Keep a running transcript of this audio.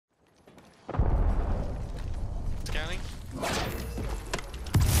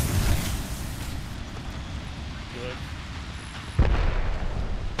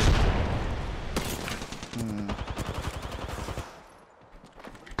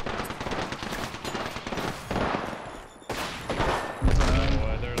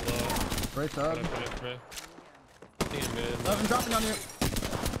Spray tub. Mid. Dropping on you.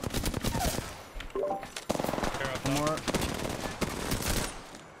 One more.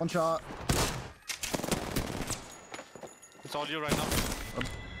 One shot. It's all you right now.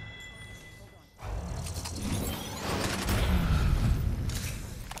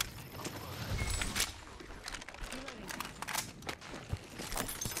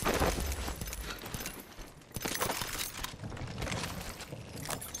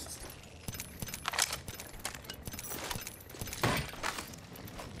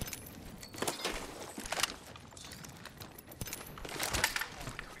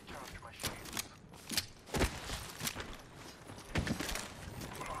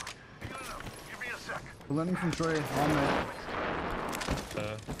 Landing from Troy on me.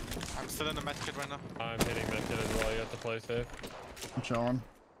 I'm still in the medkit right now. I'm hitting medkit as well. You have to play safe. I'm chilling.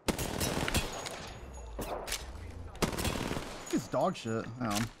 It's dog shit.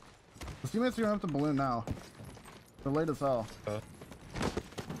 Hang on. The teammates are gonna have to balloon now. They're late as hell. They're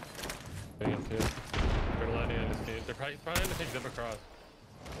landing on this team. They're probably going to take zip across.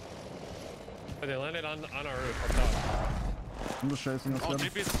 But they landed on our roof up top. I'm just chasing this Oh,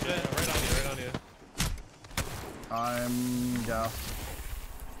 kid. GP's Yeah, right on you. I'm gassed.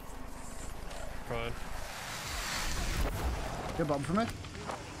 Fine. Get bump for me.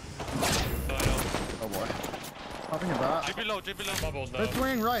 No, I know. Oh boy. Popping it back. GP low. Bubbled, no. They're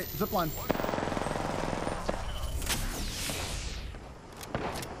swinging right. Zipline.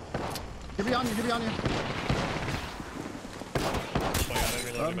 Get me on you. Oh my god, I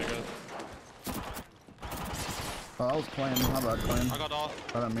reloaded my gun. Oh, I was playing. How bad playing? I got all.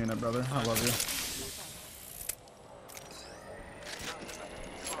 I didn't mean it, brother. I love you.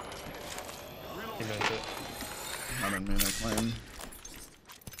 He meant it. I didn't mean it, playing.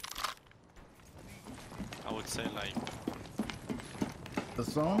 I would say like The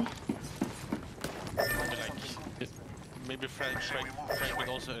zone? maybe Frank was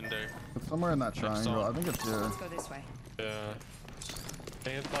also in there. It's somewhere in that triangle. I think it's here. Let's go this way. Yeah. I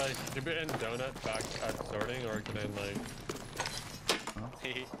think it's like, should we end donut back at sorting, or can I like...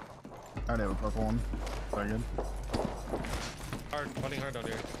 Hey. I already have a purple one. Very good. Hard, fighting hard down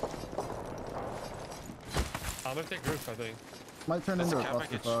here. I'm gonna take roof, I think. Might turn That's into a a care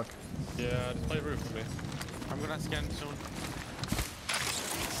package. clusterfuck. Yeah, just play roof for me. I'm gonna scan soon.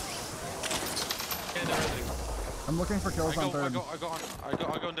 And everything. I'm looking for kills on third. I go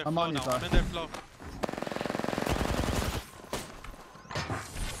on their I'm flow on you, now. Ty. I'm in their flow.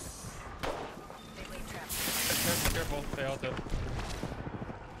 Careful, stay out there.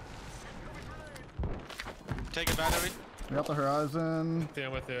 Take a battery. We got the horizon. See,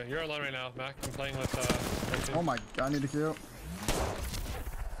 I'm with you. You're alone right now, Mac. I'm playing with, Oh my god, I need to queue.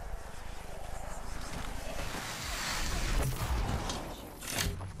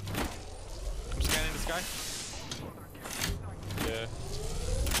 I'm scanning this guy. Yeah.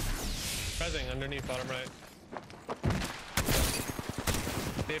 Pressing underneath, bottom right.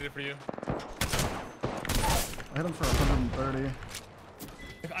 Dated for you. I hit him for 130.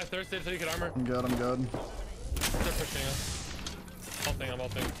 I thirsted so you could armor. I'm good, I'm good. They're pushing us. I'm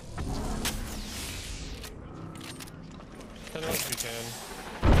ulting. Send us if you can.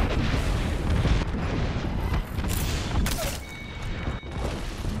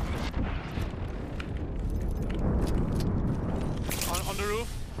 On the roof.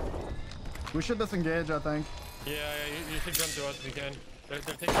 We should disengage, I think. Yeah, you should jump to us if you can. They're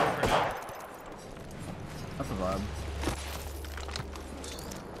taking over now. That's a vibe.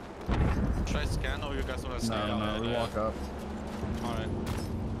 Try scan or you guys wanna scan? No, we walk up. Alright.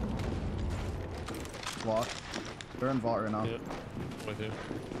 Walk. They're in vault right now. Yep. With you.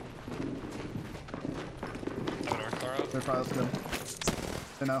 Have an arc star out. They're probably good.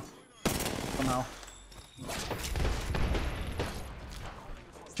 They know. Somehow.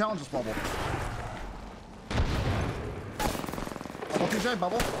 Challenge this bubble. Bubble, TJ,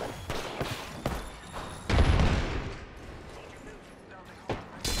 bubble.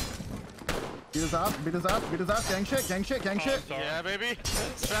 Beat his ass, beat his ass, beat his ass. Gang shit, gang shit, gang shit. Yeah, baby.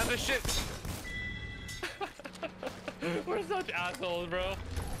 Scan this shit. We're such assholes, bro.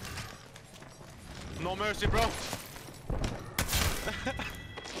 No mercy, bro.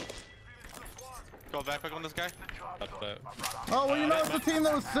 Go back on this guy. Oh, well, you know, it's the team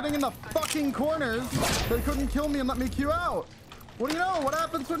that was sitting in the fucking corners. They couldn't kill me and let me queue out. What do you know? What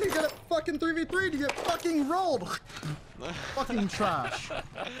happens when you get a fucking 3v3? You get fucking rolled. Fucking trash.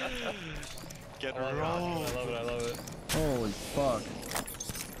 Get I rolled. love it. Holy fuck.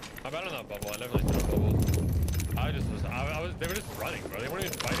 I'm out on that bubble. I never like that bubble. They were just running, bro. They weren't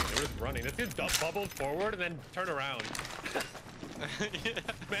even fighting. They were just running. This dude bubbled forward and then turned around. Yeah.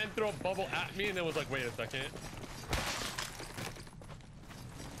 Man threw a bubble at me and then was like, wait a second.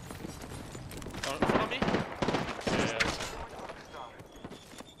 Oh, in front of me? Yeah.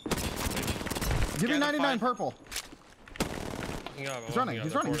 Give me 99 purple. He's running.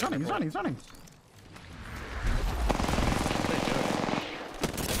 He's running. He's running. He's running. He's running.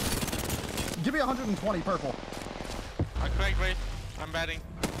 Give me 120 purple. I cracked Wraith. I'm batting.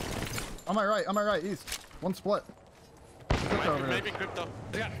 On my right. On my right. East. One split. Maybe crypto.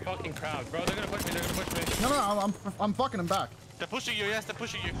 They got fucking crowds, bro. They're gonna push me. They're gonna push me. No, no, I'm fucking him back. They're pushing you. Yes, they're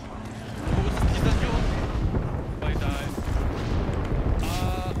pushing you. Is that you? Play dies.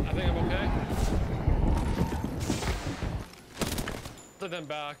 I think I'm okay. Put them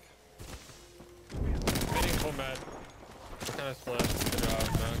back. Hitting full med. We're kind of split. Good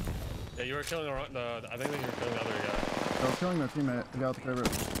job, man. Yeah, you were killing the I think that you were killing the other guy. I was killing their teammate. The guy with the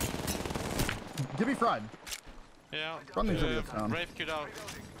favorite. Give me fried. Yeah. Run these idiots down. Wraith queued out.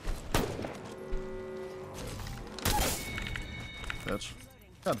 Bitch.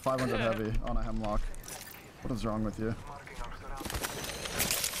 Got 500 heavy on a hemlock. What is wrong with you?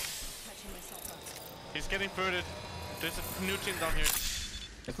 He's getting furted. There's a new team down here.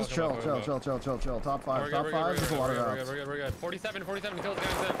 Just chill. Top five. Top five. There's a lot of rounds. We're good. 47 kills, guys.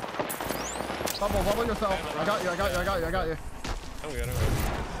 Bubble yourself. I got you. I'm good.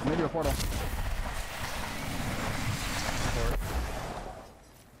 Maybe a portal.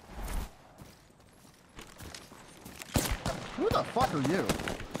 Who the fuck are you?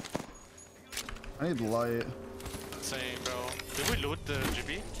 I need light. Same, bro. Did we loot the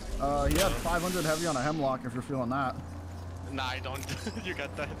GB? He had 500 heavy on a hemlock if you're feeling that. Nah, I don't. You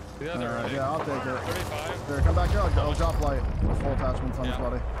got that. Alright, yeah, I'll take it. 35. Here, come back here. I'll drop light. Full attachments on this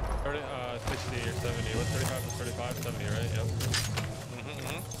body. 60 or 70. What's 35 plus 35? 70, right? Yep.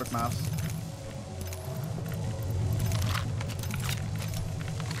 Quick math.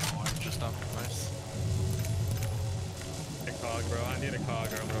 Oh, I'm just up. Nice. A cog, bro. I need a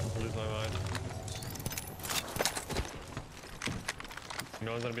cog or I'm gonna lose my mind.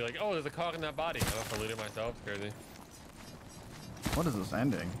 No one's gonna be like, oh, there's a cog in that body. I don't have to loot it myself. It's crazy. What is this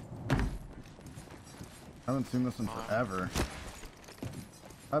ending? I haven't seen this in forever.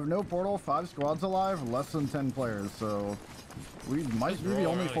 I have no portal, 5 squads alive, less than 10 players, so we might be the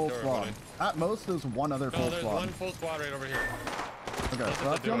only full squad. At most, there's one other full there's squad. One full squad right over here. Okay, so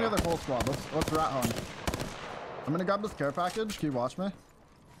that's the only other full squad. Let's rat home. I'm gonna grab this care package. Can you watch me?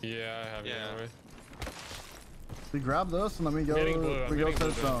 Yeah, I have it. We grab this and then we go to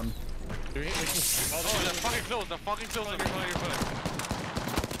the zone. Oh, they're fucking close. They're fucking close.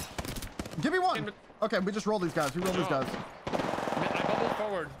 Give me one. Okay, we just roll these guys. We roll these guys. I bubbled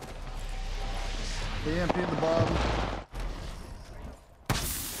forward. EMP the bomb.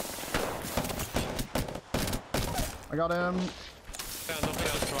 I got him.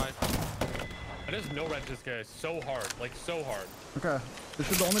 I just no red this guy so hard, like so hard. Okay, it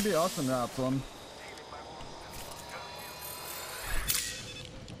should only be us and rats on.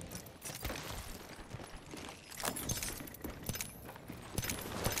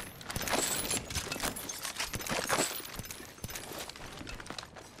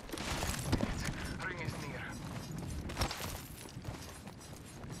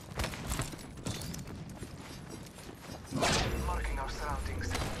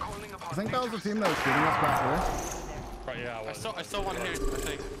 I think that was the team that was shooting us back here. Right, yeah, I saw one here, I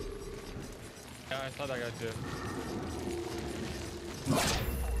think. Yeah, I saw that guy too.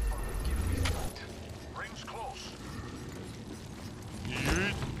 Rings close. You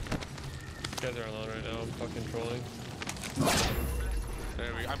guys are alone right now. I'm fucking trolling.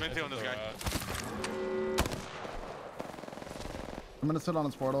 There we go. I'm in on this guy. I'm gonna sit on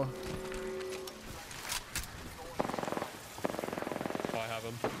his portal. Oh, I have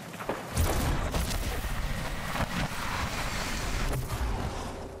him.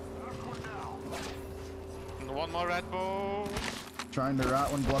 One more red bow. Trying to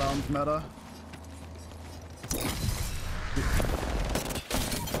rat when Bloodhound's meta.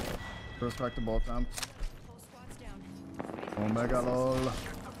 Respectable attempts. Omega lol.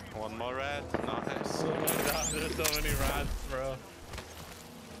 One more red. Nice. Oh my god, there's so many rats, bro.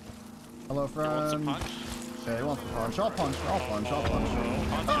 Hello, friend. Wants a punch? Yeah, he wants a punch. I'll punch. I'll punch.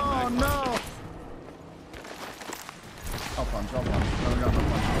 Punch Oh no! I'll punch. I haven't got no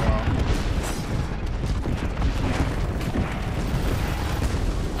punch in a while.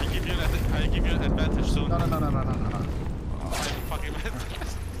 I give you an advantage soon. No. I'm fucking mad.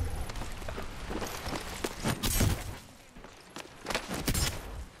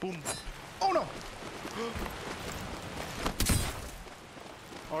 Boom. Oh no!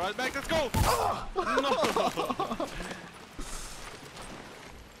 Alright, Mac, let's go! Oh. No!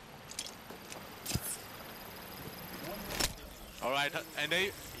 Alright,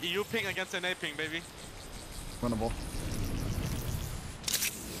 NA, EU ping against NA ping, baby. Winnable.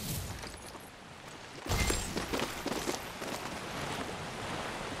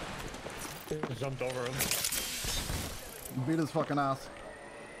 Jumped over him. Beat his fucking ass.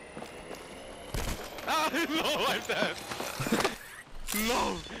 Ah, no, I'm dead.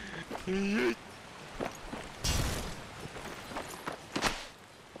 No.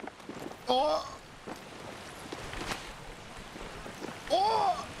 Oh!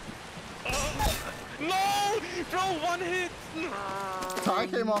 Oh! No! Bro, one hit! Ty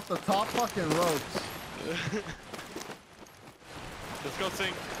came off the top fucking ropes. Let's go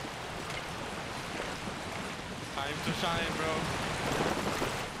sing. Time to shine, bro.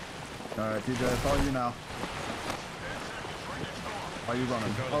 Alright, TJ, it's all you now. Why are you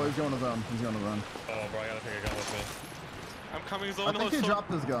running? Oh, he's going to zone. He's going to zone. Oh, bro, I gotta take a gun with me. I'm coming zone. I think he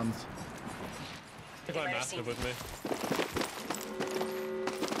dropped his guns. He's my massive with me.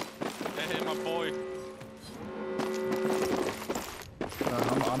 Hey, my boy.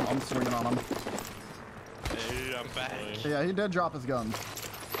 I'm swinging on him. Hey, I'm back. Yeah, he did drop his guns.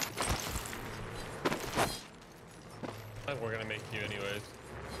 I think we're gonna make you anyways.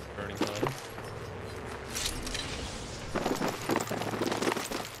 Burning time.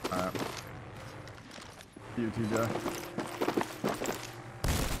 Alright. You, TJ.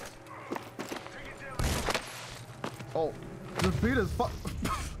 Oh, just beat his fuck.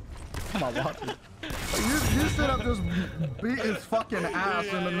 Come on, watch it. You straight up just beat his fucking ass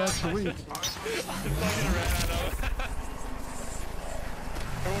in the next week. I fucking ran out of.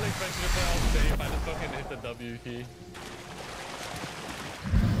 I wasn't expecting to play all safe. I just fucking hit the W key.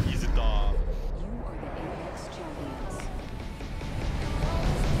 He's a dog.